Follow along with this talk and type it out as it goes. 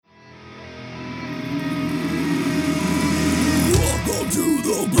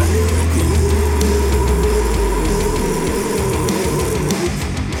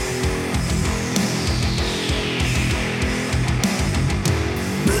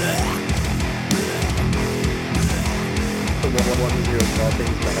Zeros of all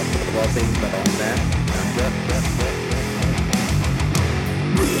things metal. Of all things metal. I'm Matt. I'm Jeff.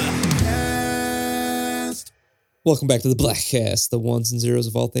 Welcome back to the Blackcast, the ones and zeros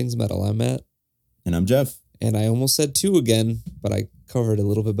of all things metal. I'm Matt. And I'm Jeff. And I almost said 2 again, but I covered it a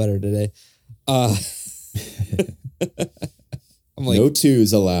little bit better today. I'm like, no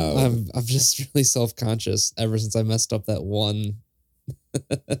 2s allowed. I'm just really self-conscious ever since I messed up that one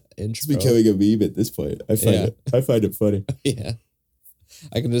intro. It's becoming a meme at this point. I find it funny. Yeah.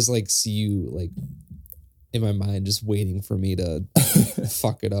 I can just like see you like in my mind just waiting for me to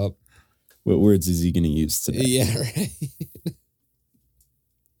fuck it up. What words is he going to use today? Yeah, right.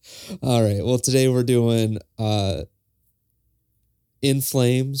 All right. Well, today we're doing In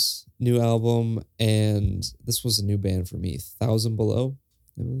Flames, new album, and this was a new band for me, 1,000 Below,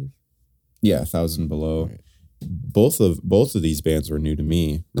 I believe. Yeah, 1,000 Below. Right. Both of these bands were new to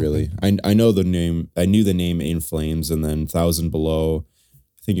me, really. Okay. I know the name. I knew the name In Flames, and then 1,000 Below.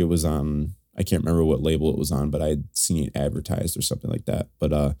 I think it was on. I can't remember what label it was on, but I'd seen it advertised or something like that.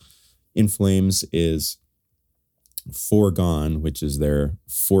 But In Flames is Foregone, which is their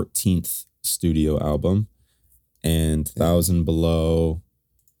 14th studio album, and 1,000 Below,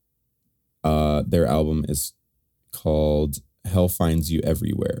 their album is called Hell Finds You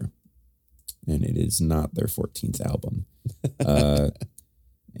Everywhere, and it is not their 14th album.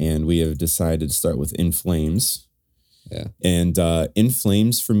 And we have decided to start with In Flames. Yeah. And In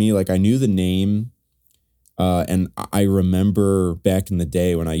Flames, for me, like I knew the name. And I remember back in the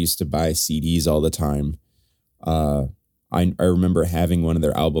day when I used to buy CDs all the time. I remember having one of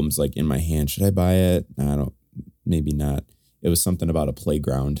their albums like in my hand. Should I buy it? Maybe not. It was something about a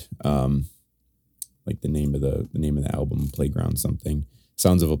playground. Like the name of the album, Playground something.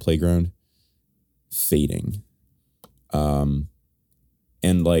 Sounds of a Playground. Fading. And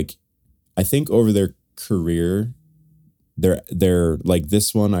like I think over their career, they're like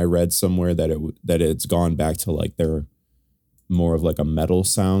this one. I read somewhere that it's gone back to like they're more of like a metal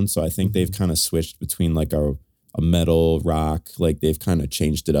sound. So I think they've kind of switched between like a metal rock. Like they've kind of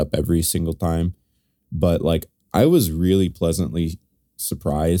changed it up every single time. But like I was really pleasantly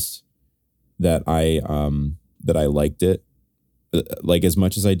surprised that I liked it like as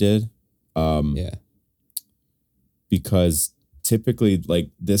much as I did. yeah. Because typically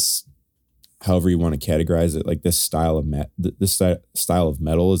like this, however you want to categorize it, like this style of style of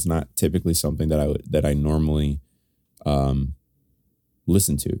metal is not typically something that I normally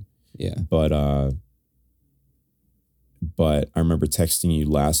listen to. Yeah. But I remember texting you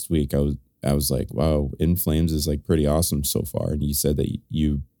last week. I was like, wow, In Flames is like pretty awesome so far, and you said that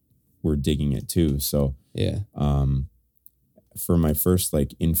you were digging it too. So yeah. For my first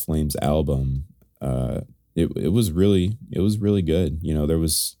like In Flames album, it was really good. You know, there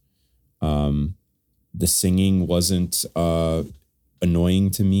was. The singing wasn't annoying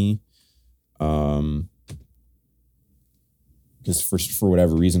to me, because for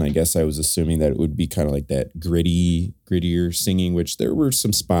whatever reason, I guess I was assuming that it would be kind of like that grittier singing, which there were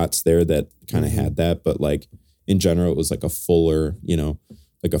some spots there that kind of had that, but like in general, it was like a fuller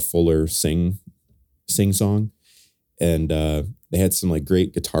sing song, and they had some like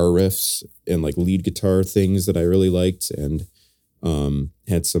great guitar riffs and like lead guitar things that I really liked, and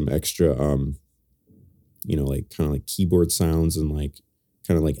had some extra like kind of like keyboard sounds and like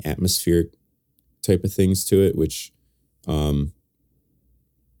kind of like atmospheric type of things to it, which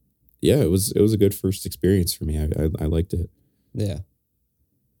it was a good first experience for me. I liked it.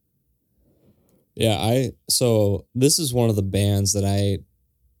 So this is one of the bands that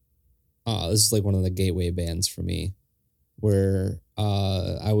this is like one of the gateway bands for me, where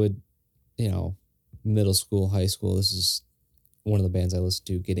I would, middle school, high school, this is one of the bands I listened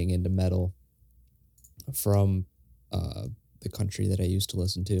to getting into metal from the country that I used to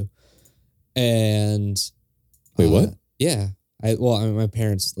listen to. And wait, what? Yeah. My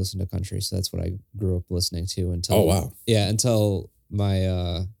parents listened to country, so that's what I grew up listening to until until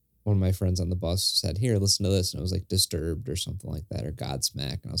my one of my friends on the bus said, "Here, listen to this." And it was like Disturbed or something like that, or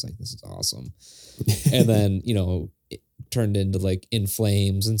Godsmack. And I was like, this is awesome. And then, it turned into like In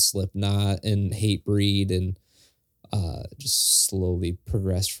Flames and Slipknot and Hatebreed, and just slowly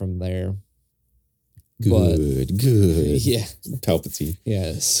progressed from there. Good. Yeah. Palpatine.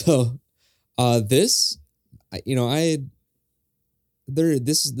 Yeah. So, this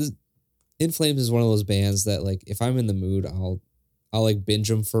In Flames is one of those bands that like, if I'm in the mood, I'll like binge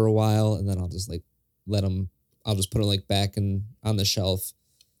them for a while, and then I'll just like I'll just put them like back on the shelf,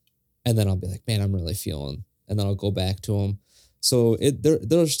 and then I'll be like, man, I'm really feeling, and then I'll go back to them. So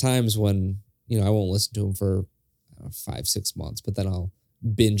there's times when, I won't listen to them for 5-6 months, but then I'll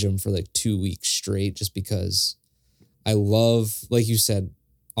binge them for like 2 weeks straight, just because I love, like you said,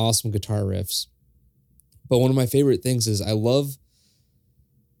 awesome guitar riffs. But one of my favorite things is I love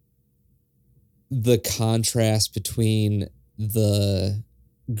the contrast between the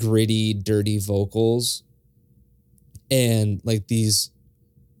gritty, dirty vocals and like these,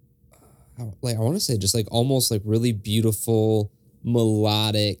 like I want to say just like almost like really beautiful,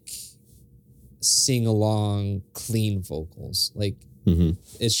 melodic, sing-along, clean vocals. Like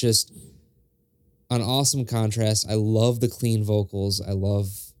it's just an awesome contrast. I love the clean vocals. I love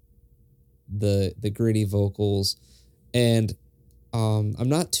the gritty vocals. And I'm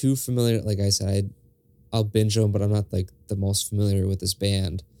not too familiar. Like I said, I'll binge them, but I'm not like the most familiar with this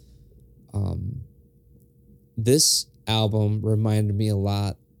band. This album reminded me a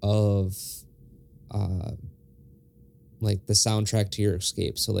lot of like the soundtrack to your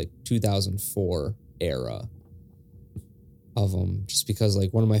escape. So like 2004 era of them, just because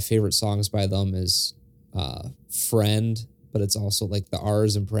like one of my favorite songs by them is Friend, but it's also like the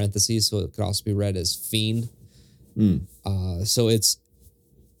R's in parentheses, so it could also be read as Fiend. So it's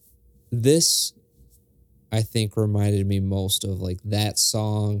this, I think, reminded me most of like that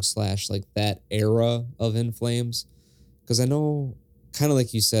song / like that era of In Flames, because I know, kind of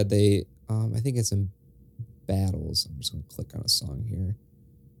like you said, they I think it's in Battles. I'm just gonna click on a song here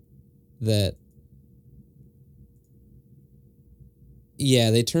that,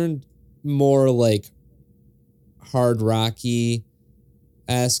 yeah, they turned more like hard rocky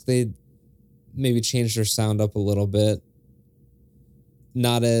esque. They maybe changed their sound up a little bit,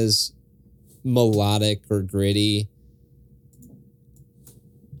 not as melodic or gritty.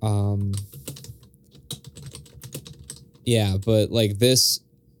 Yeah, but like this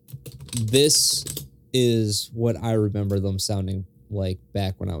is what I remember them sounding like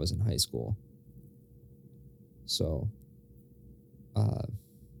back when I was in high school. So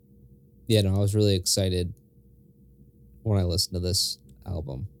yeah, no, I was really excited when I listened to this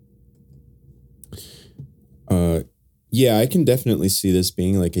album. Yeah, I can definitely see this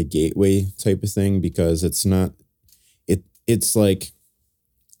being like a gateway type of thing, because it's not, it's like,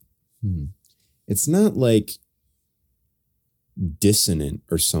 it's not like dissonant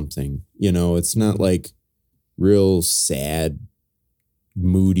or something, you know, it's not like real sad,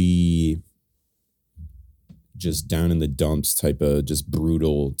 moody, just down in the dumps type of, just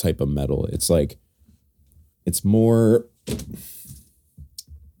brutal type of metal. It's like, it's more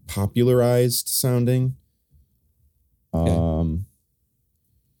popularized sounding. Okay.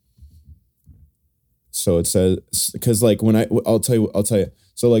 So it says, because like when I'll tell you.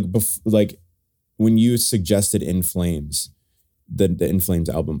 So like when you suggested In Flames, the In Flames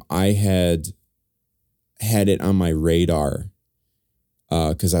album, I had it on my radar,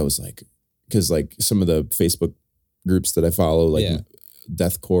 because I was like, because like some of the Facebook groups that I follow, like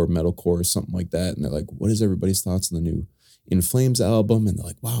deathcore, metalcore, or something like that, and they're like, "What is everybody's thoughts on the new In Flames album?" And they're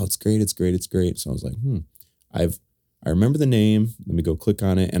like, "Wow, it's great, it's great, it's great." So I was like, I remember the name. Let me go click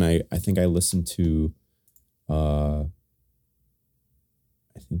on it, and I think I listened to, I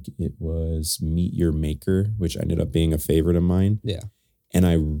think it was Meet Your Maker, which ended up being a favorite of mine. Yeah. And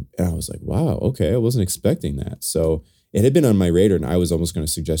I was like, wow, okay, I wasn't expecting that. So it had been on my radar, and I was almost going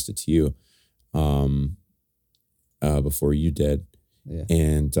to suggest it to you, before you did. Yeah.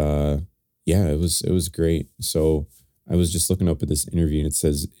 And yeah, it was great. So I was just looking up at this interview, and it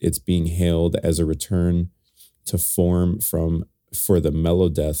says it's being hailed as a return to form for the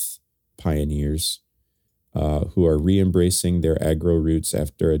Melodeath pioneers, who are re-embracing their aggro roots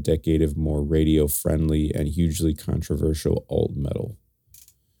after a decade of more radio-friendly and hugely controversial alt metal.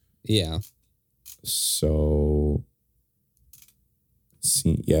 Yeah. So,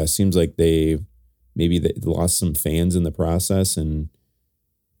 it seems like they lost some fans in the process, and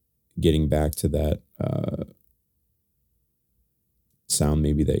getting back to that sound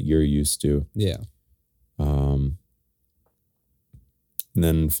maybe that you're used to. Yeah. And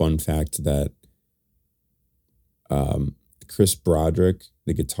then fun fact that Chris Broderick,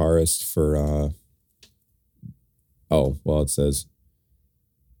 the guitarist for it says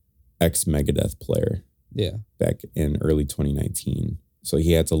ex-Megadeth player. Yeah. Back in early 2019. So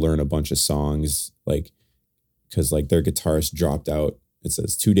he had to learn a bunch of songs, like, because like their guitarist dropped out. It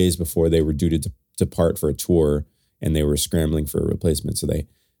says 2 days before they were due to depart for a tour, and they were scrambling for a replacement. So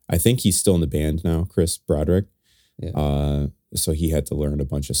I think he's still in the band now, Chris Broderick. Yeah. So he had to learn a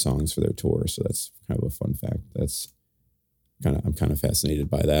bunch of songs for their tour. So that's kind of a fun fact. I'm kind of fascinated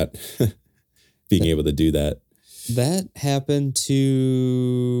by that, being able to do that. That happened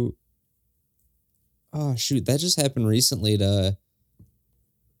to, oh shoot, that just happened recently to,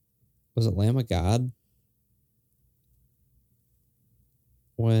 was it Lamb of God?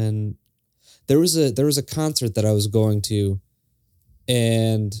 When There was a concert that I was going to,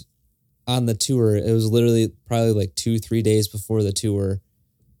 and on the tour, it was literally probably like 2-3 days before the tour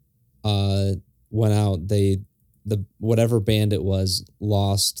went out. The whatever band it was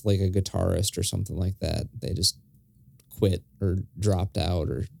lost like a guitarist or something like that. They just quit or dropped out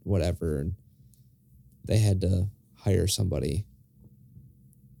or whatever, and they had to hire somebody.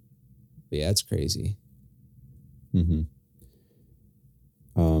 But yeah, it's crazy. Mm-hmm.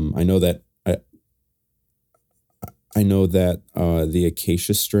 I know that the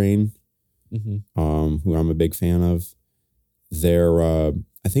Acacia Strain, who I'm a big fan of,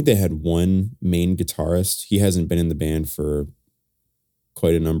 I think they had one main guitarist. He hasn't been in the band for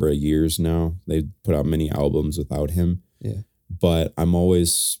quite a number of years now. They put out many albums without him. Yeah. But I'm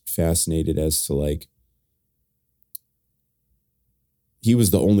always fascinated as to like, he was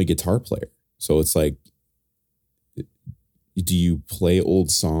the only guitar player. So it's like, do you play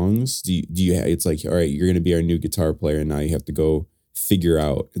old songs? Do you it's like, all right, you're going to be our new guitar player. And now you have to go figure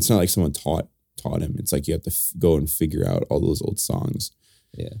out, it's not like someone taught him. It's like, you have to go and figure out all those old songs.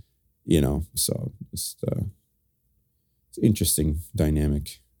 Yeah. You know, so just, it's an interesting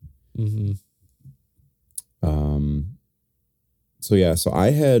dynamic. Mm-hmm. So yeah, so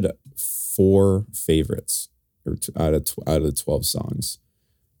I had 4 favorites out of the 12 songs.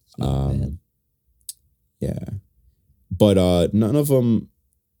 Yeah. But none of them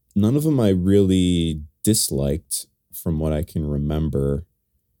I really disliked from what I can remember.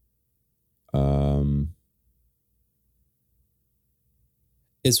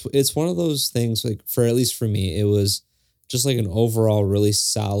 It's one of those things, like, for at least for me, it was just like an overall really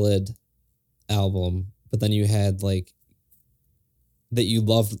solid album, but then you had like that you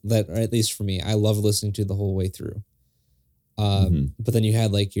loved, that, or at least for me, I love listening to the whole way through. But then you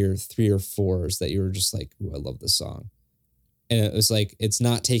had like your 3 or 4s that you were just like, ooh, I love this song. And it was like, it's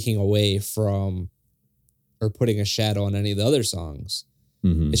not taking away from or putting a shadow on any of the other songs.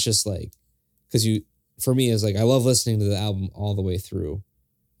 Mm-hmm. It's just like, because for me, it's like, I love listening to the album all the way through.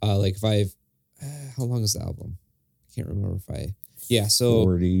 Like if I've, how long is the album? I can't remember so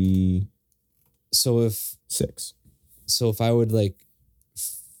 40. So if 6. So if I would like,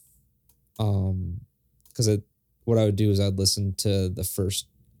 because what I would do is I'd listen to the first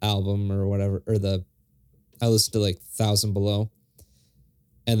album or whatever, I listened to like 1,000 Below,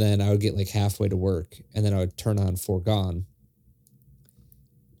 and then I would get like halfway to work, and then I would turn on Foregone,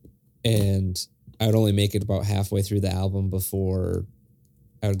 and I would only make it about halfway through the album before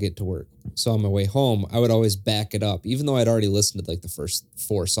I would get to work. So on my way home, I would always back it up, even though I'd already listened to like the first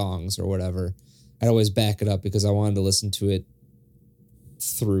 4 songs or whatever. I'd always back it up because I wanted to listen to it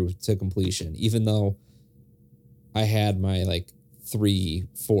through to completion, even though I had my like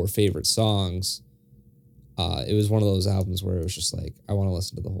 3-4 favorite songs. It was one of those albums where it was just like, I want to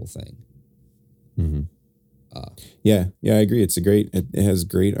listen to the whole thing. Mm-hmm. Yeah, I agree. It has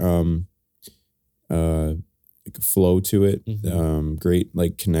great like a flow to it. Mm-hmm. Great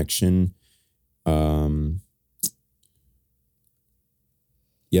like connection.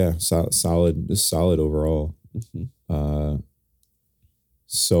 Yeah, solid overall. Mm-hmm.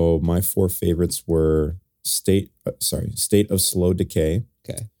 So my 4 favorites were State of Slow Decay.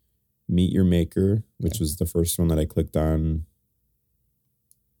 Okay. Meet Your Maker, which was the first one that I clicked on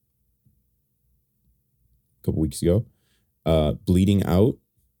a couple weeks ago. Bleeding Out.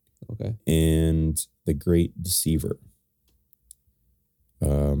 Okay. And The Great Deceiver.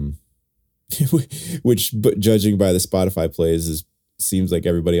 Which, but judging by the Spotify plays, seems like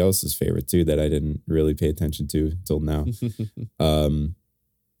everybody else's favorite too, that I didn't really pay attention to until now.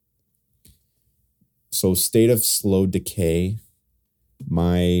 So State of Slow Decay,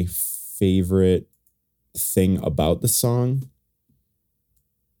 my favorite thing about the song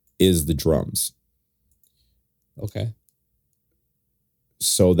is the drums. Okay.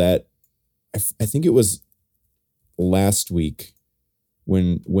 So that I think it was last week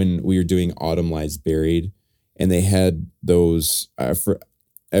when we were doing Autumn Lies Buried, and they had those. I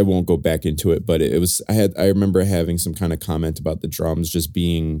won't go back into it, but it was. I remember having some kind of comment about the drums just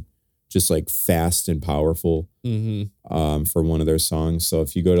being just like fast and powerful. Mm-hmm. For one of their songs. So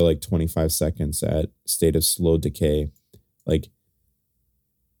if you go to like 25 seconds at State of Slow Decay, like,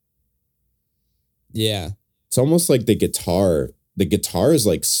 yeah, it's almost like the guitar is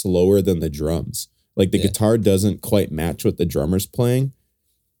like slower than the drums. Like the guitar doesn't quite match what the drummer's playing.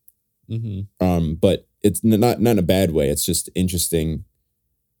 Mm-hmm. But it's not in a bad way. It's just interesting.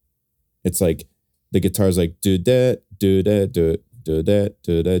 It's like the guitar's like do that, do that, do it. Do that,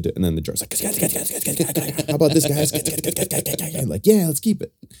 and then the drum's like, how about this, guys? Like, yeah, let's keep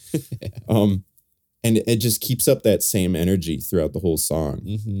it. And it just keeps up that same energy throughout the whole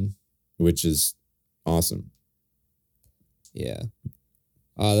song, which is awesome. Yeah.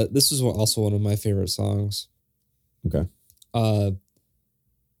 This is also one of my favorite songs. Okay. For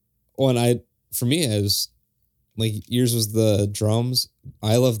me, I was like, yours was the drums.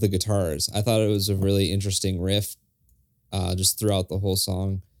 I love the guitars. I thought it was a really interesting riff, just throughout the whole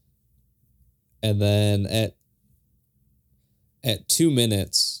song. And then at 2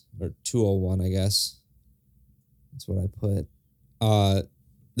 minutes or 2:01, I guess, that's what I put.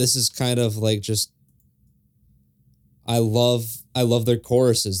 This is kind of like just, I love their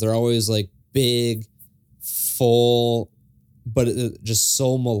choruses. They're always like big, full, but just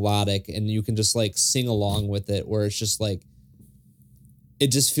so melodic, and you can just like sing along with it, where it's just like, it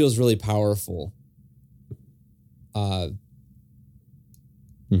just feels really powerful. Mm-hmm.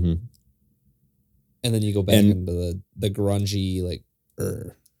 And then you go back into the grungy, like,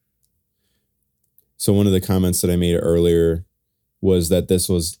 So one of the comments that I made earlier was that this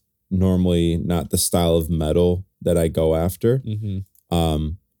was normally not the style of metal that I go after. Mm-hmm.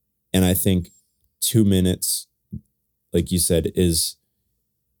 And I think 2 minutes, like you said, is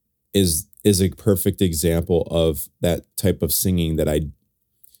a perfect example of that type of singing that I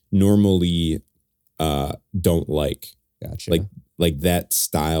normally don't like. Gotcha. Like that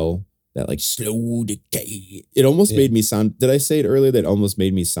style, that like slow decay. It almost made me sound. Did I say it earlier? That almost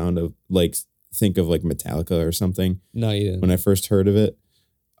made me sound of like, think of like Metallica or something. No, you didn't. When I first heard of it,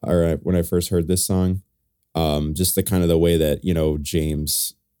 or when I first heard this song, just the kind of the way that, you know,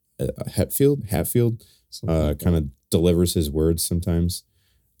 James Hetfield kind of delivers his words sometimes.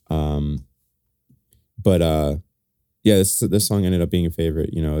 But yeah, this song ended up being a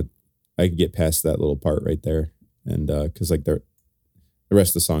favorite. You know, I could get past that little part right there, and because like the rest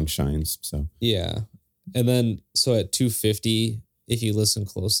of the song shines. So yeah, and then so at 2:50, if you listen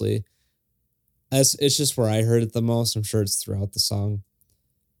closely, it's just where I heard it the most. I'm sure it's throughout the song.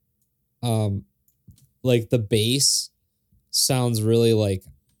 Like the bass sounds really like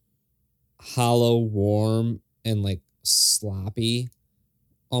hollow, warm, and like sloppy,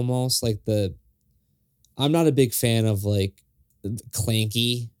 almost like I'm not a big fan of like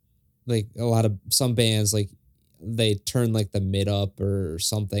clanky, like some bands, like they turn like the mid up or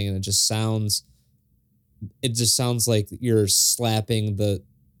something, and it just sounds like you're slapping the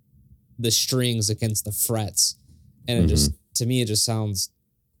strings against the frets, and it just, to me, it just sounds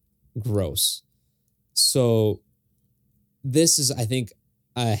gross. So this is, I think,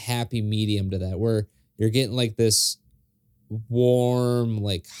 a happy medium to that, where you're getting like this warm,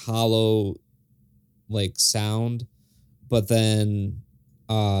 like hollow, like sound, but then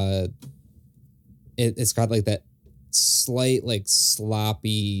it's got like that slight, like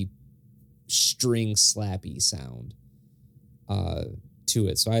sloppy string slappy sound to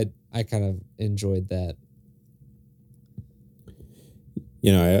it. So I kind of enjoyed that.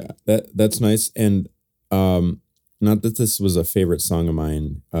 You know, that's nice. And not that this was a favorite song of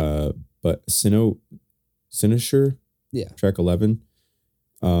mine, but Sinisher, track 11,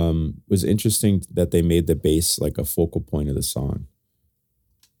 was interesting that they made the bass like a focal point of the song.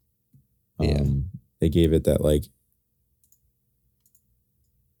 They gave it that like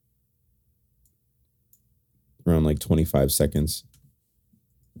around like 25 seconds.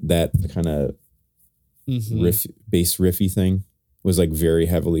 That kind of bass riffy thing was like very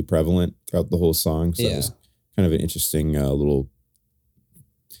heavily prevalent throughout the whole song. So it was kind of an interesting little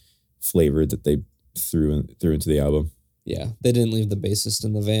flavor that they threw into the album. Yeah, they didn't leave the bassist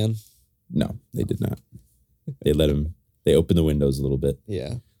in the van. No, they did not. They let him. They opened the windows a little bit.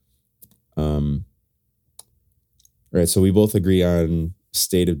 Yeah. All right, so we both agree on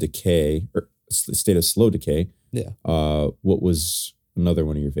State of Decay, or State of Slow Decay. Yeah. What was another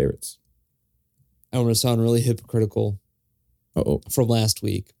one of your favorites? I want to sound really hypocritical. From last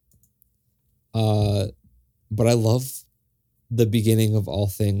week. But I love the beginning of All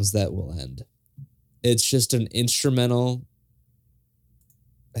Things That Will End. It's just an instrumental.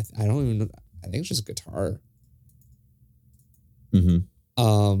 I don't even know. I think it's just guitar. Mm-hmm.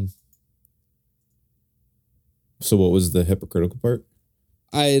 So what was the hypocritical part?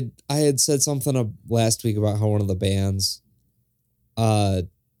 I had said something last week about how one of the bands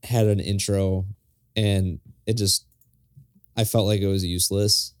had an intro, and I felt like it was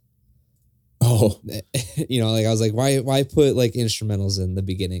useless. Oh, you know, like I was like, why put like instrumentals in the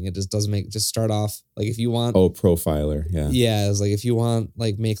beginning? It just doesn't just start off like, if you want. Oh, profiler. Yeah. Yeah. It was like, if you want,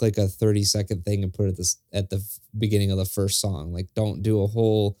 like, make like a 30-second thing and put it at the beginning of the first song. Like, don't do a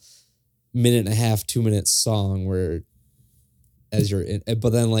whole 1.5, 2 minute song where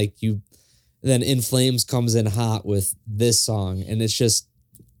but then like then In Flames comes in hot with this song, and it's just,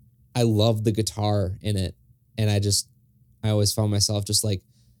 I love the guitar in it. And I always found myself just like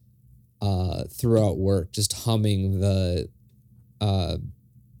throughout work, just humming the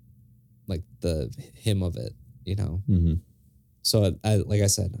like the hymn of it, you know. Mm-hmm. So I like I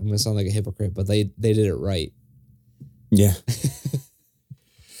said, I'm gonna sound like a hypocrite, but they did it right. Yeah.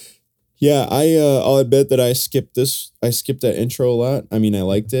 Yeah, I'll admit that I skipped that intro a lot. I mean, I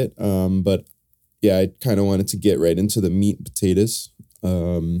liked it, but yeah, I kind of wanted to get right into the meat and potatoes.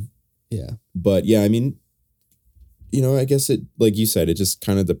 Yeah. But yeah, I mean, you know, I guess it, like you said, it just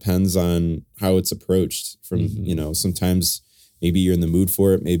kind of depends on how it's approached. From you know, sometimes maybe you're in the mood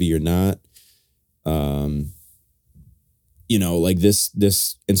for it, maybe you're not. You know, like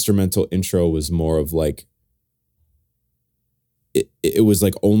this instrumental intro was more of like, it was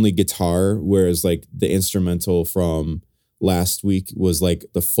like only guitar, whereas like the instrumental from last week was like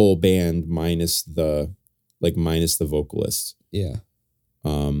the full band minus the vocalist. Yeah.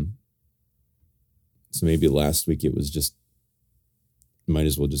 So maybe last week it was just, might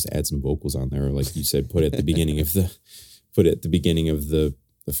as well just add some vocals on there, or like you said, put it at the beginning of the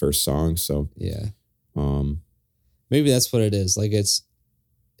first song. So yeah. Maybe that's what it is. Like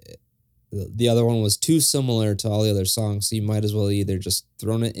the other one was too similar to all the other songs, so you might as well either just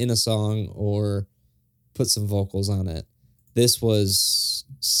thrown it in a song or put some vocals on it. This was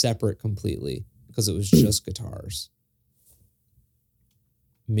separate completely because it was just guitars.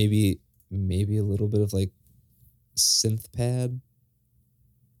 Maybe a little bit of like synth pad.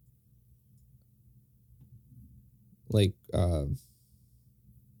 Like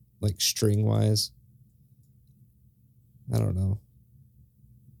string wise. I don't know.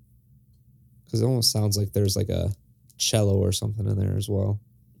 Because it almost sounds like there's like a cello or something in there as well.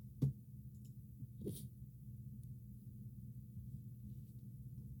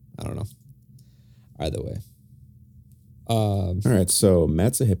 I don't know. Either way. All right, so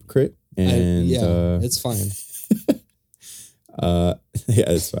Matt's a hypocrite, and it's fine. Yeah,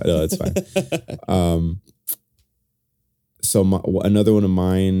 it's fine. No, it's fine. So another one of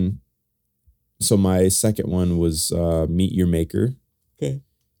mine. So my second one was Meet Your Maker. Okay.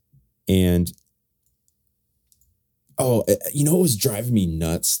 And you know what was driving me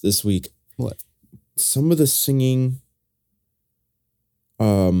nuts this week? What? Some of the singing.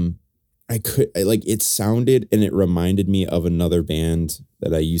 It sounded and it reminded me of another band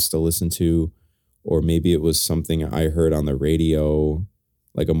that I used to listen to, or maybe it was something I heard on the radio,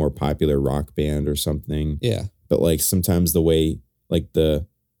 like a more popular rock band or something. Yeah. But like sometimes the way like the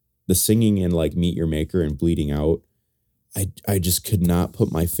singing in like Meet Your Maker and Bleeding Out, I just could not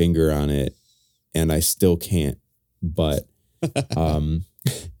put my finger on it, and I still can't. But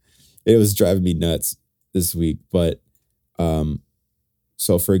it was driving me nuts this week. But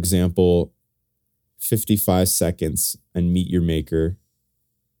so for example, 55 Seconds and Meet Your Maker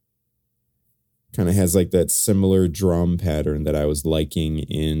kind of has like that similar drum pattern that I was liking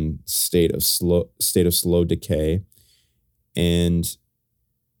in State of Slow Decay.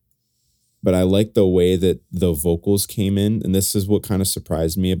 But I like the way that the vocals came in. And this is what kind of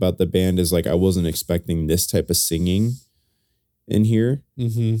surprised me about the band, is like I wasn't expecting this type of singing in here.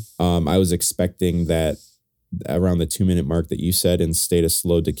 Mm-hmm. I was expecting that around the 2-minute mark that you said in State of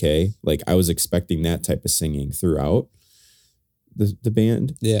Slow Decay. Like I was expecting that type of singing throughout the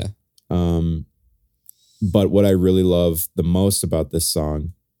band. Yeah. But what I really love the most about this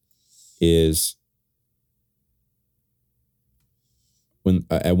song is when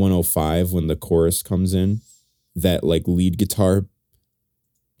at 105, when the chorus comes in, that like lead guitar,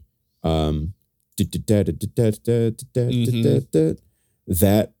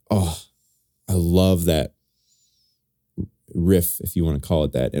 that, I love that riff, if you want to call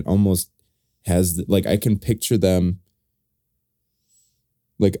it that. It almost has like, I can picture them,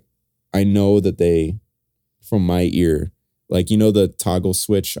 like I know that they, from my ear, like, you know, the toggle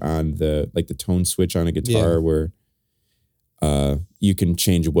switch on the tone switch on a guitar, where you can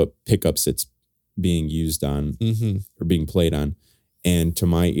change what pickups it's being used on or being played on. And to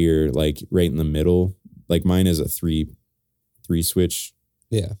my ear, like right in the middle, like mine is a three switch.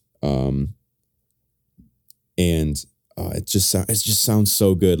 Yeah. And it just sounds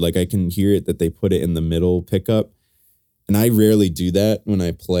so good. Like I can hear it that they put it in the middle pickup. And I rarely do that when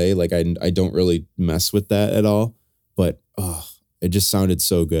I play. Like I don't really mess with that at all. But it just sounded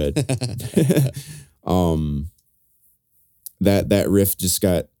so good. That riff just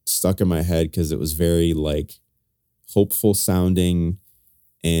got stuck in my head because it was very like hopeful sounding,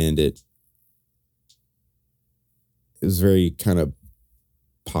 and it was very kind of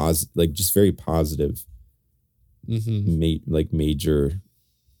positive, like just very positive, like major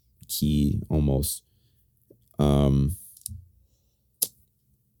key almost. Yeah,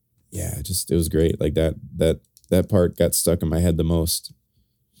 it was great. Like that part got stuck in my head the most.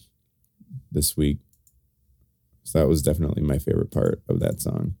 this week. So that was definitely my favorite part of that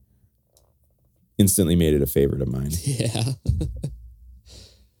song. Instantly made it a favorite of mine. Yeah.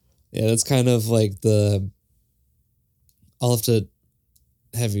 Yeah, that's kind of like I'll have to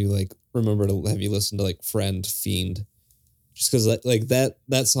have you like remember to have you listen to like Friend Fiend. Just because like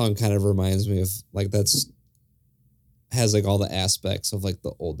that song kind of reminds me of like has like all the aspects of like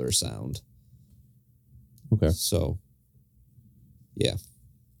the older sound. Okay. So yeah.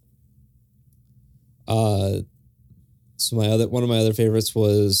 So one of my other favorites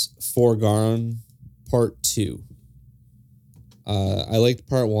was Foregone Part 2. I liked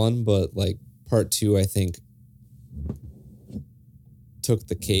Part 1, but like Part 2, I think took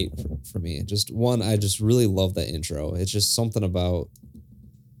the cake for me. Just one, I just really love that intro. It's just something about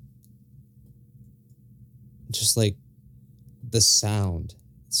just like the sound.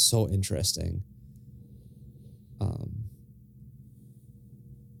 It's so interesting.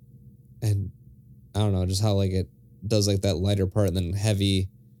 And I don't know, just how like it does like that lighter part and then heavy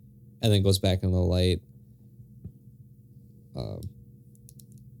and then goes back into the light.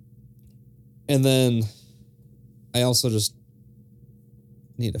 And then I also just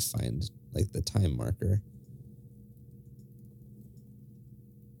need to find like the time marker.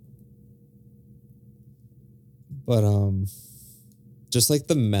 But just like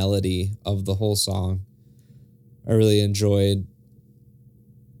the melody of the whole song, I really enjoyed.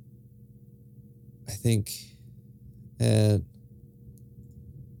 I think at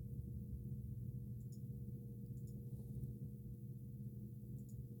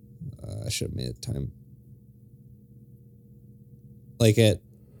I should have made it time. Like at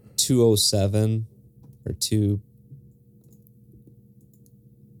 2:07 or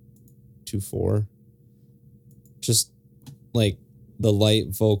 2:24. Just like the light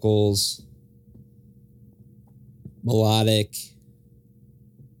vocals, melodic.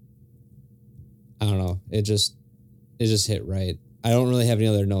 I don't know. It just hit right. I don't really have any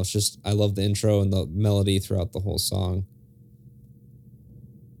other notes. Just I love the intro and the melody throughout the whole song.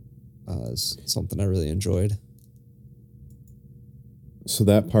 It's something I really enjoyed. So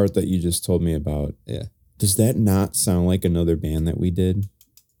that part that you just told me about, yeah, does that not sound like another band that we did? I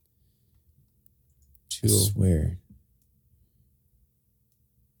Two. swear.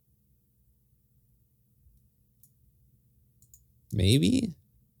 Maybe?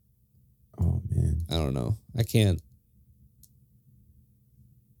 Oh man. I don't know. I can't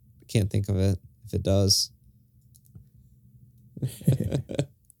think of it if it does.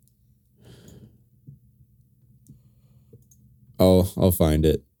 I'll find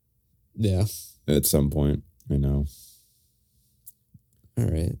it. Yeah. At some point. I know. All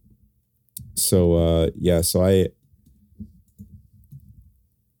right. So it's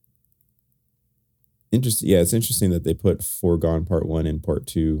interesting that they put Foregone Part 1 and Part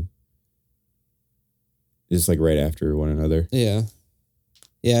 2 just like right after one another. Yeah.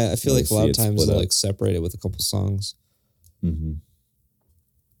 Yeah, I feel like a lot of times they'll up. like separate it with a couple songs. Mm-hmm.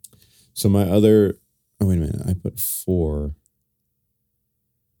 So my other, wait a minute, I put 4.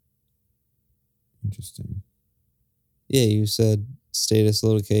 Interesting. Yeah, you said Status,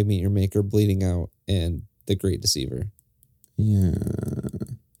 Little K, Meet Your Maker, Bleeding Out, and The Great Deceiver. Yeah.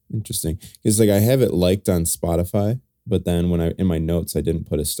 Interesting. Because like I have it liked on Spotify, but then when in my notes I didn't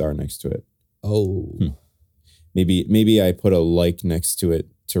put a star next to it. Oh. Maybe I put a like next to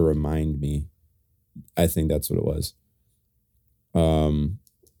it to remind me. I think that's what it was.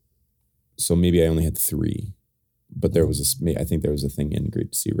 So maybe I only had 3, but there was I think there was a thing in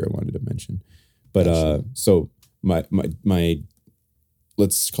Great Deceiver I wanted to mention. But Gotcha. So my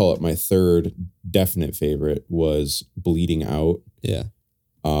let's call it my third definite favorite was Bleeding Out. Yeah.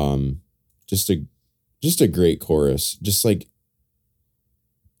 Just a great chorus. Just like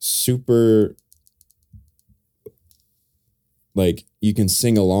super, like you can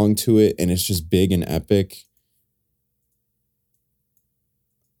sing along to it and it's just big and epic.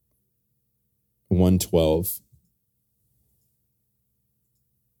 112.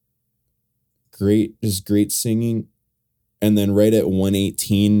 Just great singing. And then right at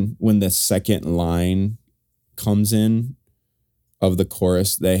 118, when the second line comes in of the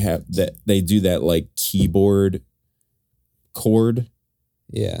chorus, they do that like keyboard chord.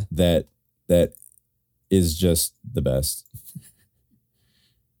 Yeah. That is just the best.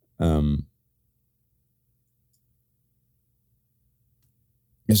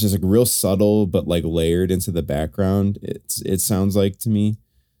 It's just like real subtle, but like layered into the background. It sounds like to me.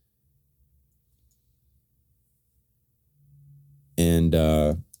 And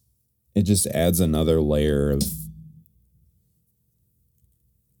it just adds another layer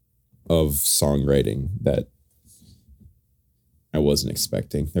of songwriting that I wasn't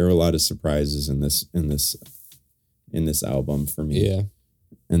expecting. There were a lot of surprises in this album for me. Yeah.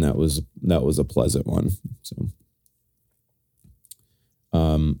 And that was a pleasant one. So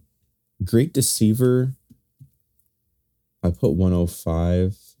Great Deceiver, I put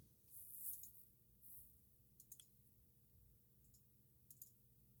 105.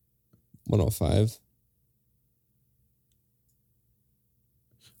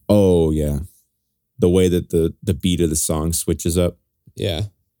 Oh yeah. The way that the beat of the song switches up. Yeah.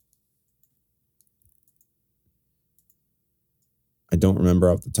 I don't remember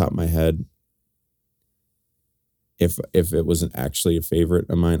off the top of my head if it wasn't actually a favorite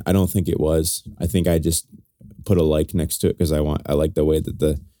of mine. I don't think it was. I think I just put a like next to it because I like the way that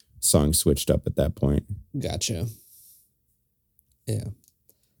the song switched up at that point. Gotcha. Yeah.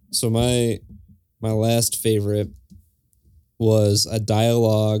 So my last favorite was a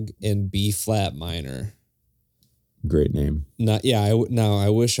dialogue in B flat minor. Great name. I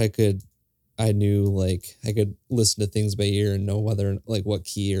wish I could listen to things by ear and know whether like what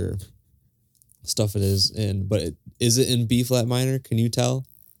key or stuff it is in, but is it in B flat minor? Can you tell?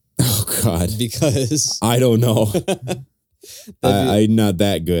 Oh God. Because I don't know. I'm not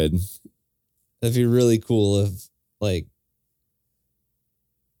that good. That'd be really cool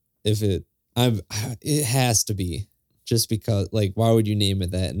it has to be, just because like why would you name it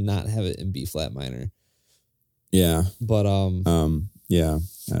that and not have it in B flat minor? Yeah. But yeah,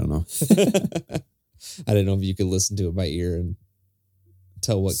 I don't know. I didn't know if you could listen to it by ear and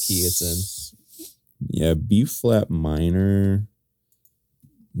tell what key it's in. Yeah, B flat minor.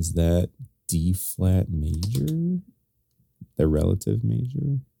 Is that D flat major? The relative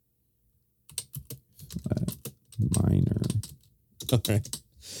major? Flat minor.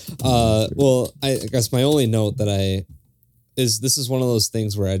 All right. Well, I guess my only note that this is one of those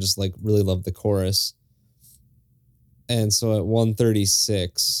things where I just like really love the chorus. And so at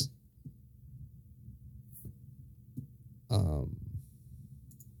 136,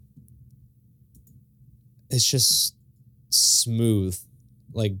 it's just smooth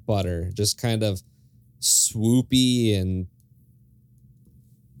like butter, just kind of swoopy, and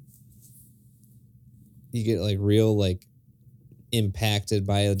you get like real like impacted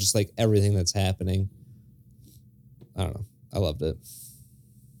by just like everything that's happening. I don't know. I loved it.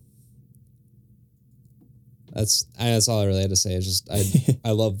 That's all I really had to say. It's just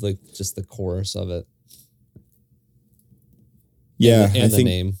I love like just the chorus of it. Yeah, and I the think,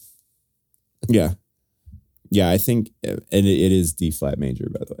 name. Yeah, I think, and it is D flat major,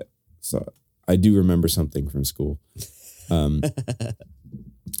 by the way. So I do remember something from school.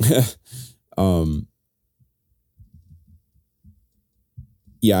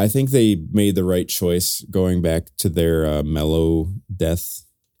 Yeah, I think they made the right choice going back to their mellow death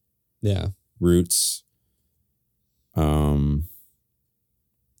roots.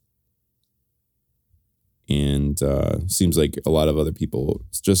 And seems like a lot of other people,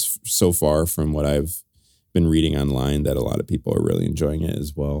 just so far from what I've been reading online, that a lot of people are really enjoying it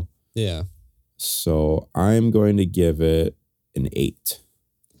as well. Yeah. So I'm going to give it an 8.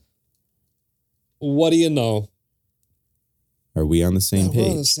 What do you know? Are we on the same page?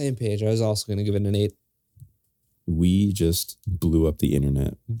 We're on the same page. I was also going to give it an 8. We just blew up the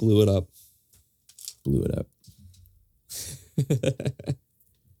internet. Blew it up.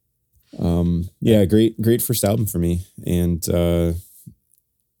 Yeah, great first album for me. And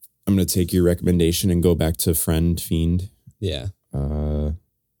I'm going to take your recommendation and go back to Friend Fiend. Yeah. I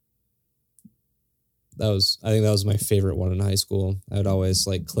think that was my favorite one in high school. I would always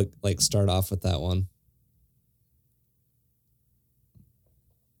start off with that one.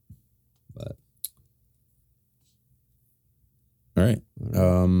 But all right.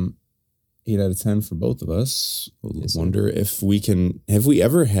 8 out of 10 for both of us. Yes, wonder if we can. Have we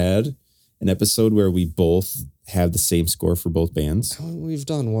ever had an episode where we both have the same score for both bands? We've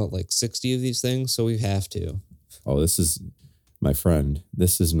done 60 of these things, so we have to. Oh, this is my friend.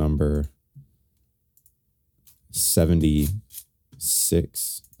 This is number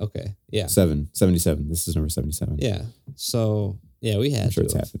 76. Okay. Yeah. 77. This is number 77. Yeah. So yeah, we had. I'm sure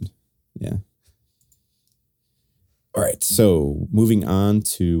it's happened. Yeah. All right, so moving on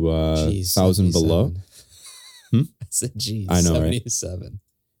to 1,000 Below. I said, geez, I know, 77. Right?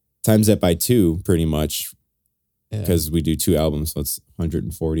 Times that by 2, pretty much, Yeah. because we do 2 albums, so it's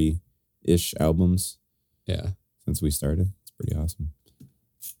 140-ish albums. Yeah. Since we started. It's pretty awesome.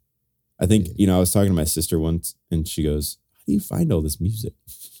 I think, I was talking to my sister once, and she goes, how do you find all this music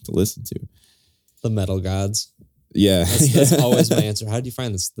to listen to? The metal gods. Yeah. That's always my answer. How do you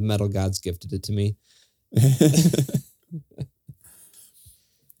find this? The metal gods gifted it to me.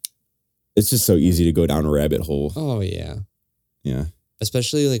 It's just so easy to go down a rabbit hole. Oh yeah. Yeah.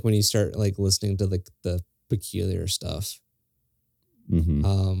 Especially like when you start like listening to like the peculiar stuff.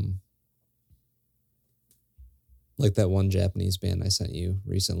 Mm-hmm. Like that one Japanese band I sent you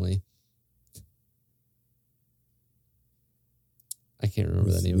recently. I can't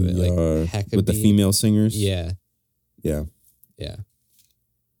remember the name of it. Like Heckaby. With the female singers? Yeah. Yeah. Yeah.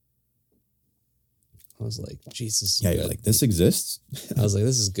 I was like, Jesus. Yeah, you're like, this exists? I was like,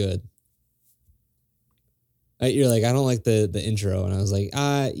 this is good. You're like, I don't like the intro. And I was like,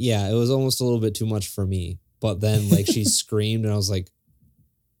 yeah, it was almost a little bit too much for me. But then like she screamed and I was like,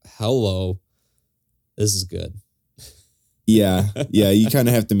 hello, this is good. Yeah. Yeah. You kind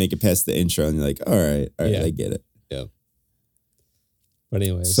of have to make it past the intro and you're like, all right, Yeah. I get it. Yeah. But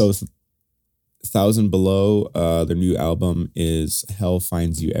anyways. So 1,000 Below, their new album is Hell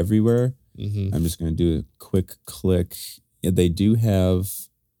Finds You Everywhere. Mm-hmm. I'm just going to do a quick click. Yeah, they do have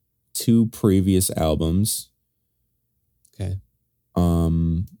 2 previous albums. Okay.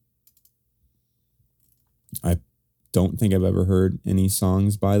 I don't think I've ever heard any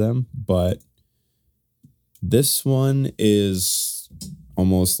songs by them, but this one is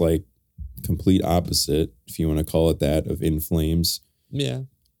almost like complete opposite, if you want to call it that, of In Flames. Yeah.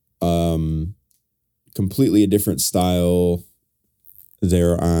 Completely a different style.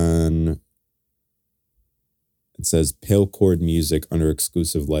 They're on, it says Pale Chord Music under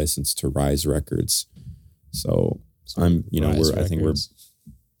exclusive license to Rise Records. So I'm, Rise I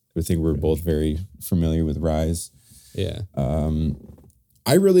think we're both very familiar with Rise. Yeah.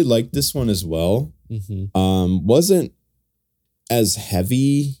 I really liked this one as well. Mm-hmm. Wasn't as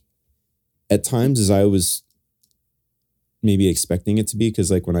heavy at times as I was maybe expecting it to be, because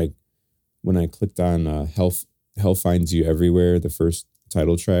like when I clicked on Hell Finds You Everywhere, the first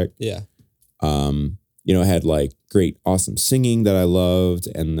title track. Yeah. It had like great, awesome singing that I loved,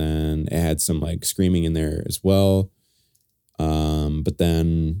 and then it had some like screaming in there as well. But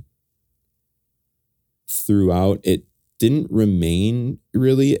then throughout, it didn't remain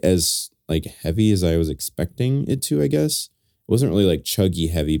really as like heavy as I was expecting it to, I guess. It wasn't really like chuggy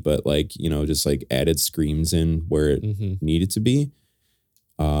heavy, but like, just like added screams in where it needed to be.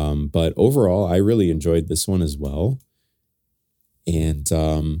 But overall, I really enjoyed this one as well. And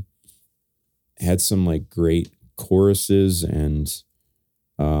had some like great choruses, and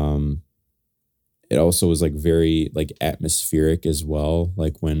it also was like very like atmospheric as well.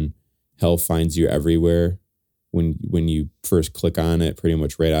 Like when Hell Finds You Everywhere, when you first click on it, pretty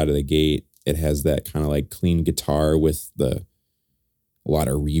much right out of the gate, it has that kind of like clean guitar with a lot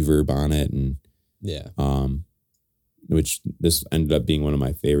of reverb on it, and yeah, which this ended up being one of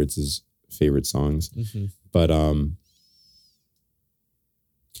my favorite songs. Mm-hmm. But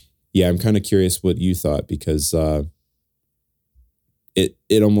yeah, I'm kind of curious what you thought, because it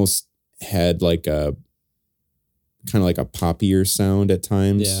almost had like a kind of like a poppier sound at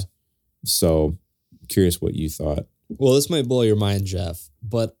times. Yeah. So curious what you thought. Well, this might blow your mind, Jeff,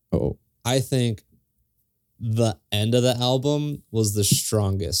 but I think the end of the album was the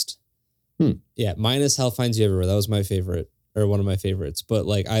strongest. Yeah, minus Hell Finds You Everywhere. That was my favorite, or one of my favorites. But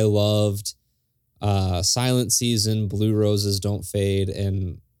like, I loved Silent Season, Blue Roses Don't Fade,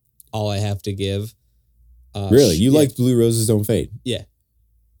 and All I Have to Give. Really? You liked Blue Roses Don't Fade? Yeah.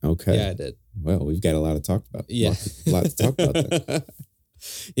 Okay. Yeah, I did. Well, we've got a lot to talk about. Yeah. A lot to talk about there.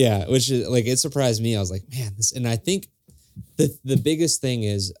 Yeah, which is like, it surprised me. I was like, man, this, and I think the biggest thing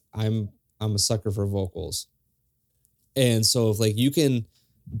is I'm a sucker for vocals. And so if like you can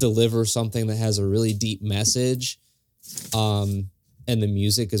deliver something that has a really deep message, and the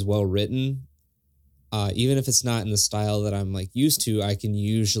music is well written, even if it's not in the style that I'm like used to, I can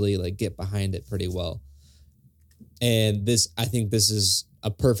usually like get behind it pretty well. And I think this is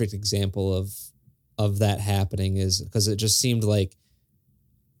a perfect example of that happening, is because it just seemed like,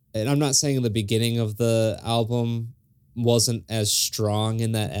 and I'm not saying the beginning of the album wasn't as strong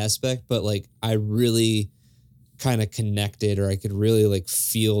in that aspect, but like I really kind of connected, or I could really like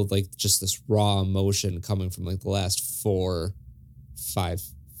feel like just this raw emotion coming from like the last four or five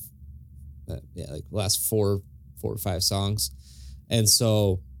songs. And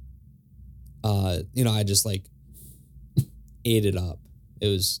so, I just like ate it up.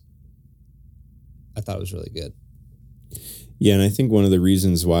 I thought it was really good. Yeah, and I think one of the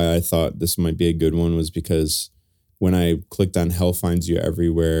reasons why I thought this might be a good one was because when I clicked on Hell Finds You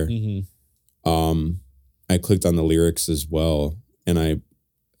Everywhere, I clicked on the lyrics as well, and I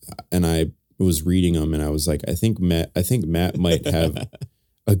was reading them, and I was like, I think Matt might have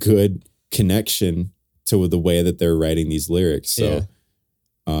a good connection to the way that they're writing these lyrics. So,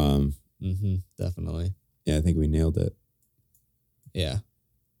 definitely. Yeah, I think we nailed it. Yeah.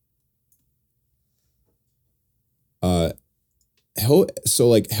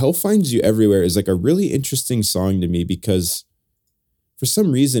 Hell Finds You Everywhere is like a really interesting song to me because for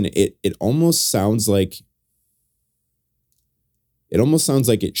some reason it almost sounds like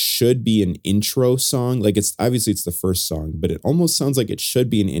it should be an intro song. Like it's obviously it's the first song, but it almost sounds like it should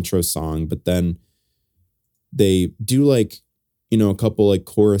be an intro song, but then they do like, a couple like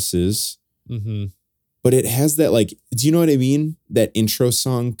choruses. Mm-hmm. But it has that like, do you know what I mean? That intro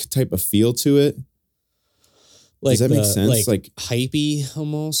song type of feel to it. Like, does that make sense? Like hypey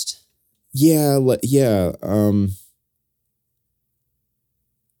almost. Yeah, yeah.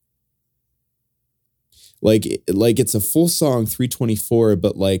 Like it's a full song 324,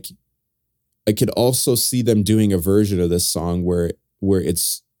 but like I could also see them doing a version of this song where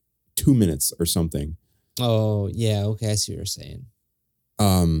it's 2 minutes or something. Oh yeah, okay, I see what you're saying.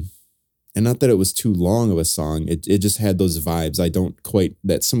 And not that it was too long of a song. It just had those vibes. I don't quite,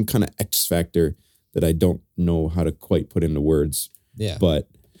 that's some kind of X factor that I don't know how to quite put into words. Yeah. But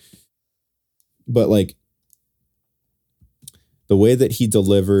like the way that he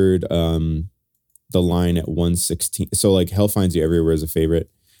delivered the line at 116. So like Hell Finds You Everywhere is a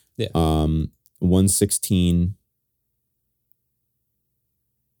favorite. Yeah. 116.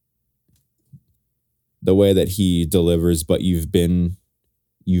 The way that he delivers, but you've been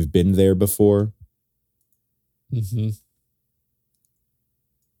there before. Mm-hmm.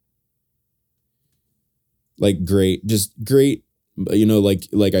 Like great, just great.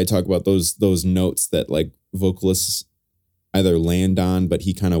 Like I talk about those notes that like vocalists either land on, but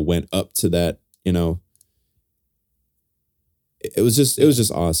he kind of went up to that. It was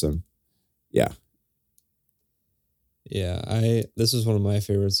just awesome. Yeah. Yeah, this is one of my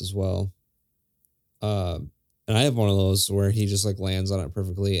favorites as well. And I have one of those where he just like lands on it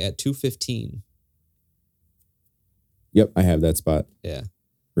perfectly at 2:15. Yep, I have that spot. Yeah.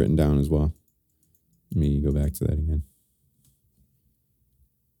 Written down as well. Let me go back to that again.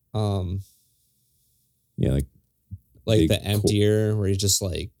 Yeah, like the emptier where he's just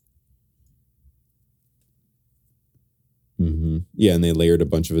like. Mm-hmm. Yeah, and they layered a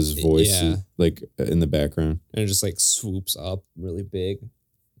bunch of his voice like in the background. And it just like swoops up really big.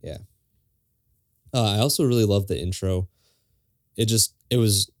 Yeah. I also really love the intro. It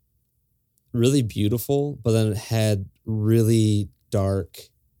was really beautiful, but then it had really dark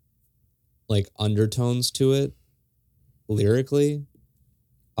like undertones to it lyrically.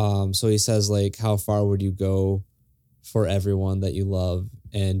 So he says like, how far would you go for everyone that you love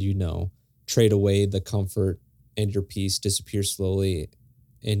and trade away the comfort and your peace disappear slowly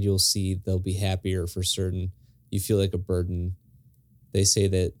and you'll see they'll be happier for certain. You feel like a burden. They say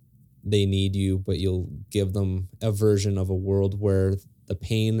that they need you, but you'll give them a version of a world where the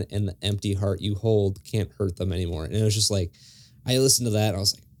pain and the empty heart you hold can't hurt them anymore. And it was just like, I listened to that and I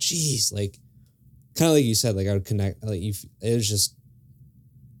was like, geez, like, kind of like you said, like I would connect, like it was just,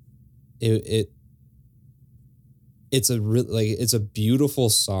 it's a beautiful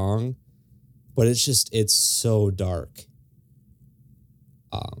song, but it's so dark.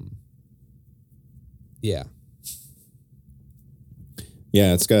 Yeah.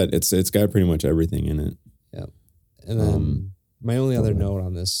 Yeah, it's got pretty much everything in it. Yeah. And then my only other note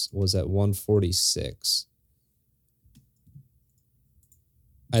on this was at 146.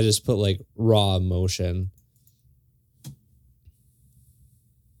 I just put like raw emotion.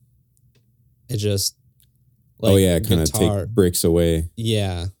 It just like it kind of breaks away.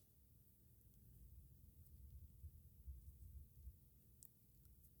 Yeah.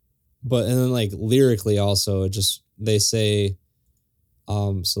 But and then like lyrically also they say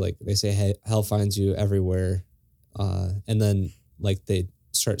they say hell finds you everywhere. And then like they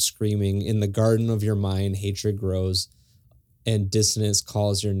start screaming, in the garden of your mind hatred grows and dissonance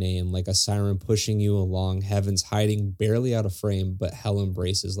calls your name like a siren pushing you along, heaven's hiding barely out of frame, but hell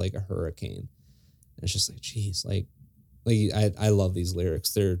embraces like a hurricane. And it's just like, geez, like I love these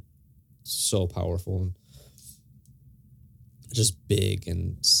lyrics. They're so powerful and just big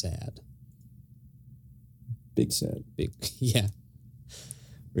and sad. Big sad. Big, yeah.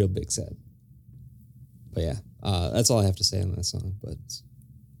 Real big sad. But yeah, that's all I have to say on that song. But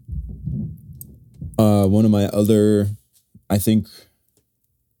one of my other, I think,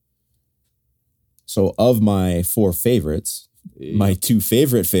 so of my 4 favorites, my 2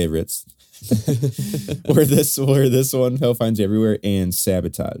 favorites were this one, Hell Finds You Everywhere, and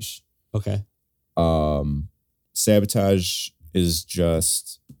Sabotage. Okay. Sabotage is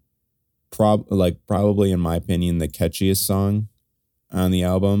just probably in my opinion the catchiest song on the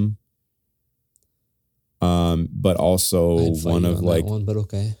album. But also one of like one, but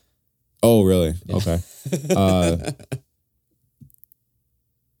okay. Oh, really? Yeah. Okay.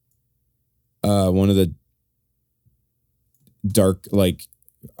 One of the dark, like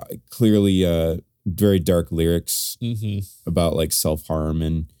clearly very dark lyrics about like self-harm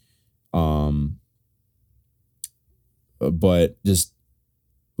and but just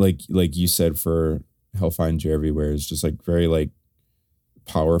like you said, for Hell Finds You Everywhere is just like very like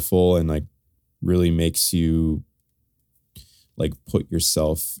powerful and like really makes you like put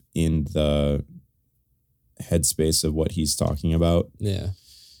yourself in the headspace of what he's talking about. Yeah.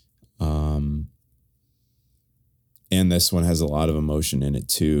 And this one has a lot of emotion in it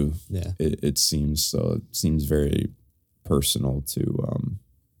too. Yeah. It seems so. It seems very personal to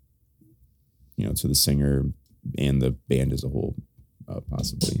to the singer and the band as a whole,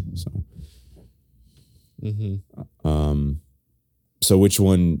 possibly. So. So which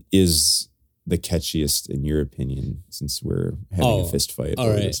one is the catchiest in your opinion? Since we're having a fist fight. All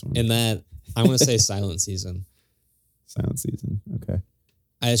right. This one. In that, I'm going to say Silent Season. Silent Season. Okay.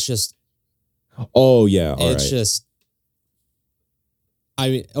 It's just. Oh yeah. It's just. I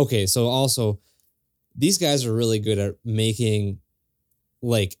mean, okay. So also, these guys are really good at making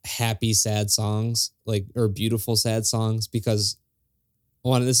like happy, sad songs, like, or beautiful, sad songs, because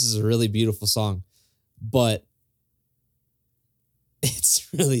one, this is a really beautiful song, but it's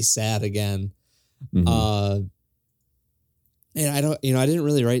really sad again. And I didn't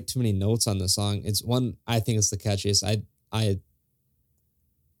really write too many notes on the song. It's one, I think it's the catchiest.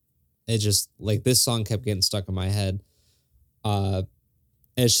 It just like, this song kept getting stuck in my head. And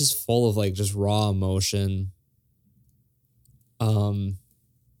it's just full of like just raw emotion.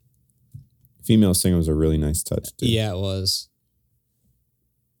 Female singer was a really nice touch too. Yeah, it was.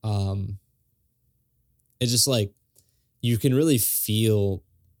 It's just like, you can really feel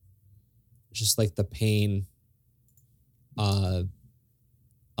just like the pain of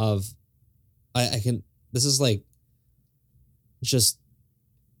I can, this is like just,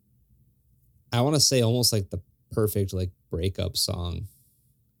 I want to say almost like the perfect like breakup song.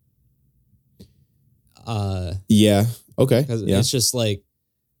 Yeah. Okay. Because yeah. it's just like,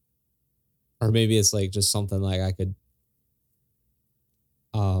 or maybe it's like just something like I could,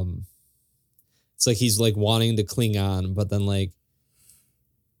 it's like he's like wanting to cling on, but then like,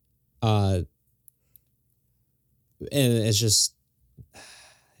 and it's just,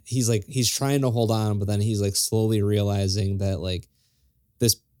 he's trying to hold on, but then he's like slowly realizing that like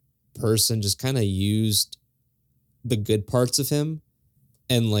this person just kind of used the good parts of him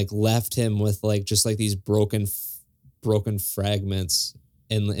and like left him with like just like these broken fragments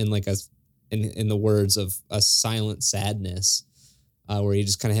in the words of a silent sadness, where he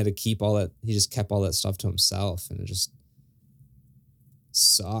just kind of had to keep all that, he just kept all that stuff to himself, and it just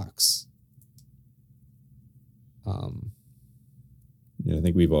sucks. Yeah, I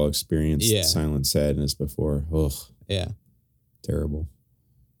think we've all experienced silent sadness before. Ugh. Yeah. Terrible.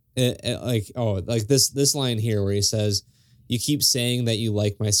 Like this line here where he says, "You keep saying that you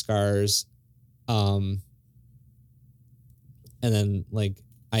like my scars," and then like,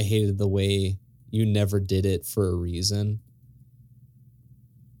 "I hated the way you never did it for a reason."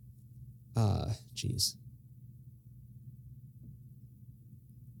 Jeez.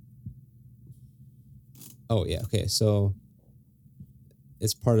 Oh yeah, okay. So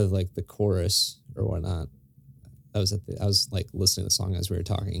it's part of like the chorus or whatnot. I was like listening to the song as we were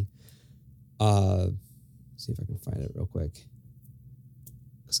talking. See if I can find it real quick,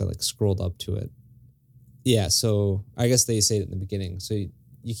 because I like scrolled up to it. Yeah, so I guess they say it in the beginning. So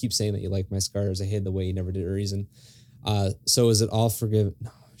you keep saying that you like my scars. I hate the way you never did a reason. So is it all forgiven?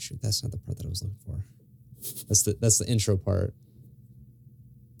 No, shoot, that's not the part that I was looking for. That's the intro part.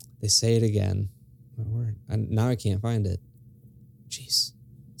 They say it again. My word. Now I can't find it. Jeez.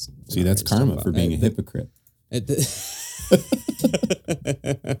 See, that's karma for being a hypocrite.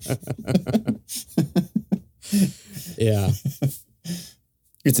 Yeah.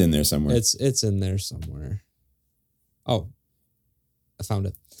 It's in there somewhere. It's in there somewhere. Oh, I found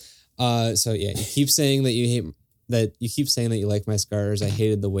it. So yeah, you keep saying that you keep saying that you like my scars. I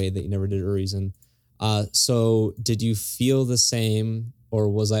hated the way that you never did a reason. So did you feel the same, or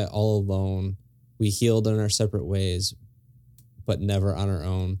was I all alone? We healed in our separate ways, but never on our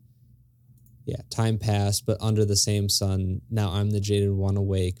own. Yeah, time passed, but under the same sun. Now I'm the jaded one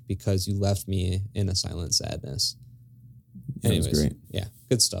awake because you left me in a silent sadness. Anyways, that was great. Yeah,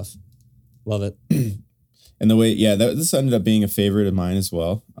 good stuff. Love it. And the way, this ended up being a favorite of mine as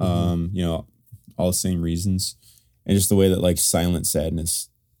well. All the same reasons. And just the way that like silent sadness,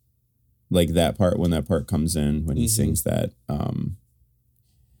 like that part, when that part comes in, when he sings that,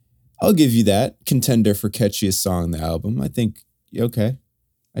 I'll give you that. Contender for catchiest song on the album. I think, okay,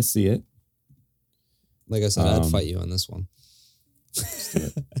 I see it. Like I said, I'd fight you on this one. Let's do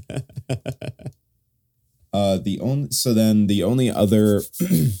it. The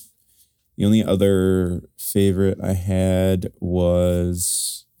only other favorite I had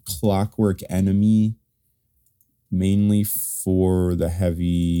was Clockwork Enemy, mainly for the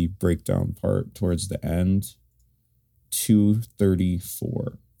heavy breakdown part towards the end.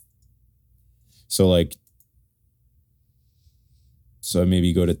 234. So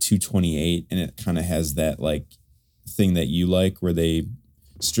maybe go to 228, and it kind of has that like thing that you like where they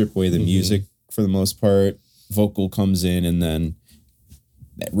strip away the music for the most part. Vocal comes in, and then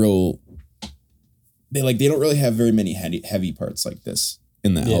that real they don't really have very many heavy parts like this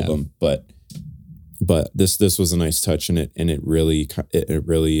in the album, but this was a nice touch, and it really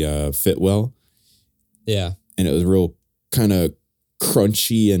fit well. Yeah. And it was real kind of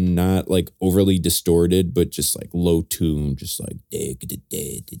crunchy and not like overly distorted, but just like low tune, just like it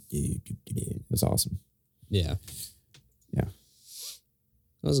was awesome. Yeah. Yeah.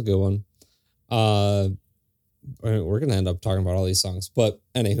 That was a good one. We're gonna end up talking about all these songs, but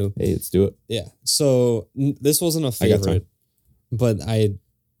anywho. Hey, let's do it. Yeah. So this wasn't a favorite, but and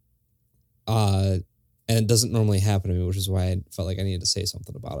it doesn't normally happen to me, which is why I felt like I needed to say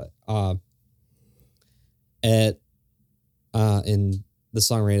something about it. In the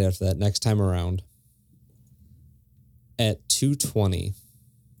song right after that, Next Time Around, at 2:20,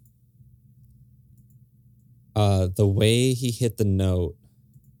 the way he hit the note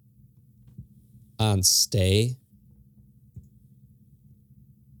on Stay,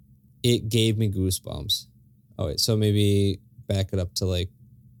 it gave me goosebumps. Oh wait, so maybe back it up to like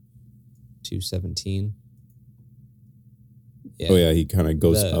 2:17. Yeah. Oh yeah, he kind of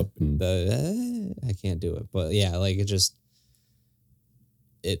goes up and I can't do it, but yeah, like it just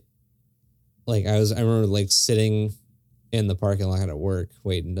like I remember like sitting in the parking lot at work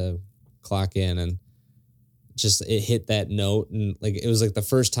waiting to clock in, and just it hit that note, and like it was like the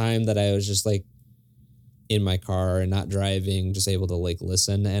first time that I was just like in my car and not driving, just able to like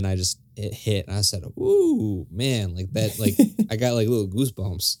listen, and it hit, and I said, "Ooh, man!" Like that, like I got like little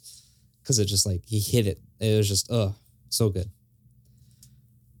goosebumps because it just like he hit it. It was just so good.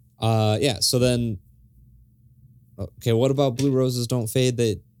 Yeah. So then, okay, what about Blue Roses Don't Fade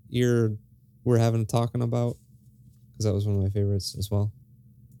that we're having talking about? Because that was one of my favorites as well.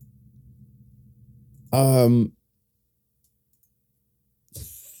 Or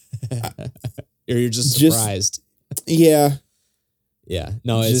you're just surprised. Yeah. Yeah.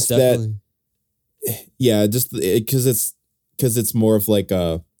 No, it's definitely. Yeah, just because it's more of like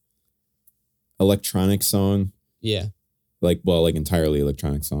a electronic song. Yeah. Like entirely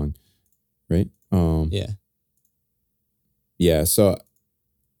electronic song, right? Yeah. Yeah, so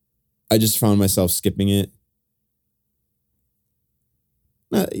I just found myself skipping it.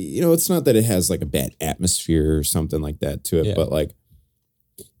 It's not that it has like a bad atmosphere or something like that to it, but like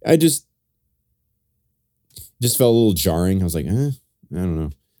I just felt a little jarring. I was like, I don't know.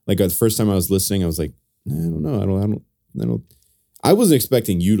 Like the first time I was listening, I was like, I don't know. I don't. I wasn't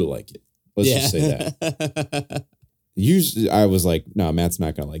expecting you to like it. Let's just say that. Usually, I was like, no, Matt's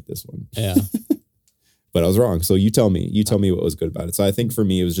not gonna like this one. Yeah. But I was wrong. So you tell me what was good about it. So I think for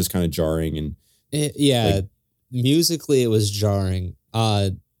me, it was just kind of jarring and musically it was jarring.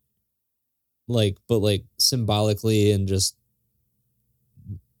 But symbolically and just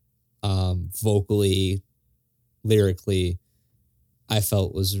vocally, lyrically, I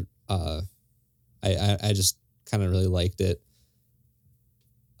felt was I just kind of really liked it.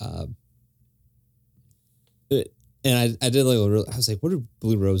 And I did I was like, what do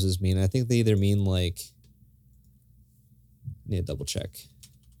Blue Roses mean? I think they either mean like, I need to double check.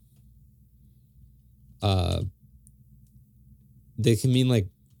 They can mean like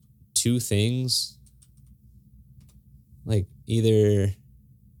two things. Like either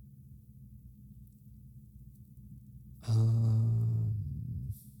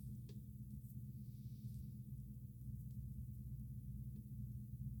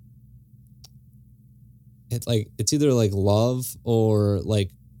it's either like love or like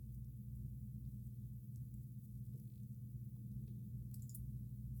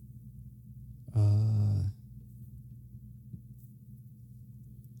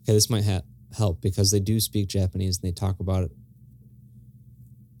okay, this might help because they do speak Japanese and they talk about it.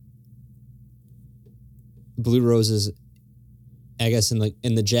 Blue Roses, I guess in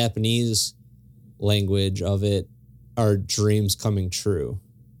the Japanese language of it, are dreams coming true.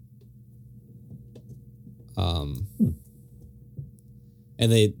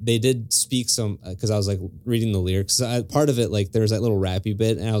 And they did speak some, because I was like reading the lyrics. Part of it, like there was that little rappy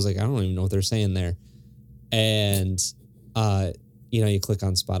bit, and I was like, I don't even know what they're saying there. And you click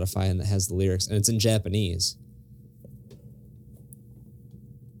on Spotify and it has the lyrics, and it's in Japanese.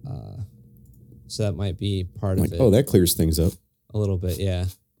 So that might be part I'm of like, it. oh, that clears things up. A little bit, yeah.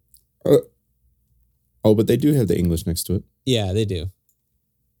 Oh, but they do have the English next to it. Yeah, they do.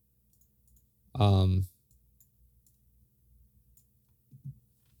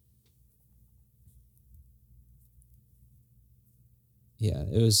 Yeah,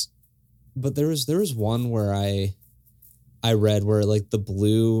 it was, but there was one where I read where like the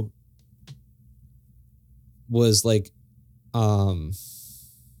blue was like,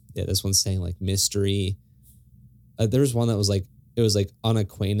 yeah, this one's saying like mystery. There was one that was like, it was like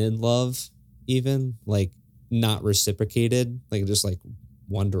unacquainted love, even like not reciprocated, like just like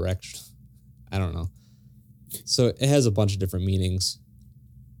one direction. I don't know. So it has a bunch of different meanings.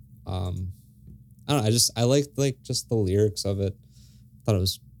 I don't know. I liked like just the lyrics of it. Thought it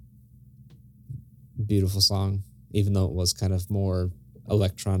was a beautiful song, even though it was kind of more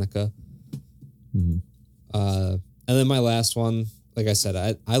electronica. Mm-hmm. And then my last one, like I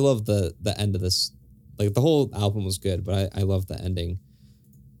said, I love the end of this. Like the whole album was good, but I love the ending.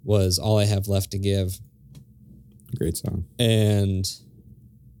 Was All I Have Left to Give. Great song. And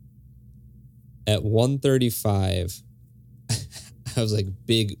at 1:35, I was like,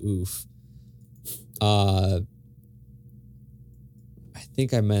 big oof. I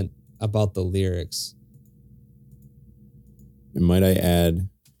think I meant about the lyrics. And might I add,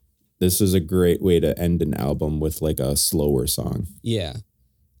 this is a great way to end an album with like a slower song. Yeah.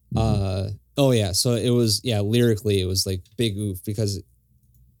 Mm-hmm. Oh yeah. So it was, yeah, lyrically it was like big oof because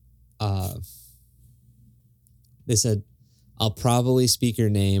they said, I'll probably speak your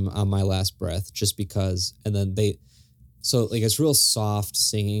name on my last breath just because. And then so like it's real soft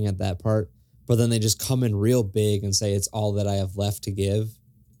singing at that part, but then they just come in real big and say it's all that I have left to give.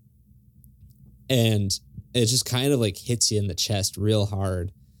 And it just kind of like hits you in the chest real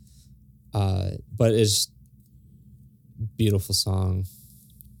hard. But it's beautiful song.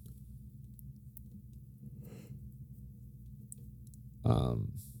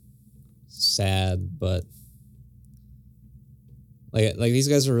 Sad, but like these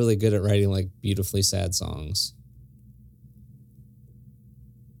guys are really good at writing like beautifully sad songs.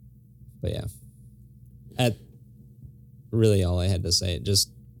 But yeah, at really all I had to say.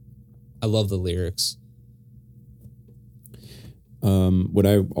 Just I love the lyrics. What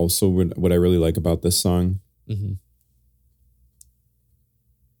I really like about this song. Mm-hmm.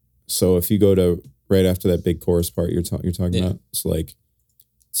 So if you go to right after that big chorus part you're talking about, it's like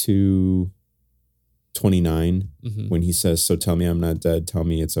 2:29 when he says, "So tell me I'm not dead. Tell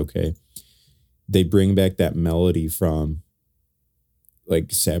me it's okay." They bring back that melody from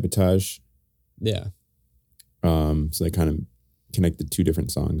like Sabotage. Yeah. So they kind of connected two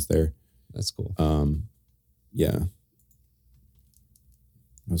different songs there. That's cool. Yeah.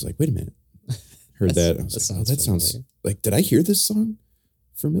 I was like, wait a minute. Heard that. I was like, that sounds like, did I hear this song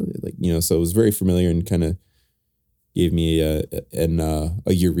familiar? Like, so it was very familiar and kind of gave me a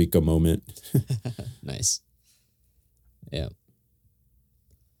eureka moment. Nice. Yeah.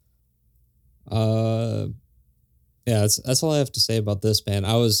 Yeah, that's all I have to say about this band.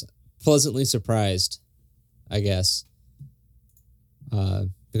 I was pleasantly surprised, I guess.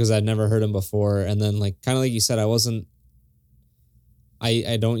 Because I'd never heard him before. And then like kind of like you said,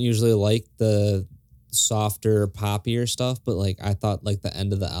 I don't usually like the softer, poppier stuff, but like I thought like the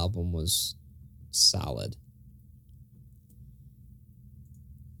end of the album was solid.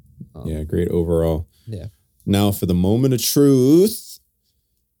 Yeah, great overall. Yeah. Now for the moment of truth,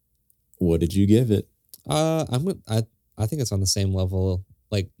 what did you give it? I think it's on the same level,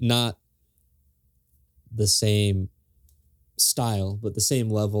 like not the same style, but the same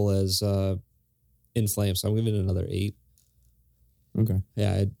level as In Flames. So I'm giving it another 8. Okay.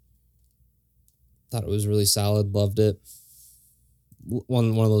 Yeah, I thought it was really solid. Loved it. One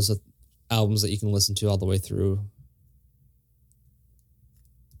of those albums that you can listen to all the way through.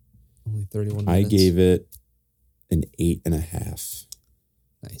 Only 31 minutes. I gave it an 8.5.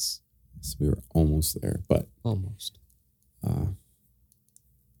 Nice. So we were almost there, but almost.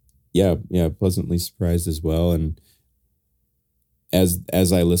 Yeah, pleasantly surprised as well. And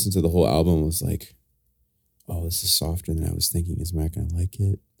as I listened to the whole album, I was like, oh, this is softer than I was thinking. Is Matt gonna like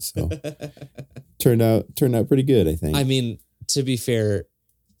it? So turned out pretty good, I think. I mean, to be fair,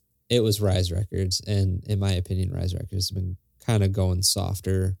 it was Rise Records, and in my opinion, Rise Records has been kind of going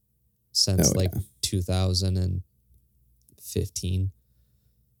softer since 2015.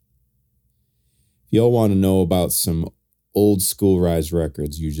 If y'all want to know about some old school Rise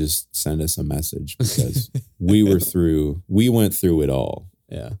Records, you just send us a message because we went through it all.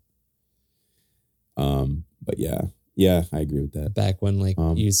 Yeah. But yeah, I agree with that. Back when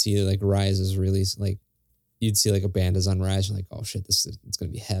you'd see like Rise's release, like you'd see like a band is on Rise, you're like, oh shit, it's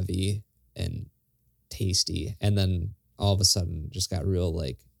gonna be heavy, and tasty, and then all of a sudden just got real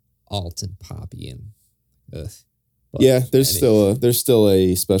like alt and poppy and But yeah, there's still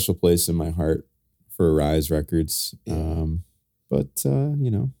a special place in my heart for Rise Records. Yeah. But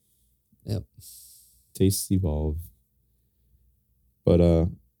Yep. Tastes evolve. But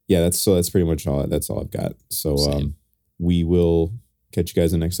yeah, that's pretty much all. That's all I've got. So Same. we will catch you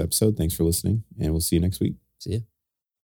guys in the next episode. Thanks for listening, and we'll see you next week. See you.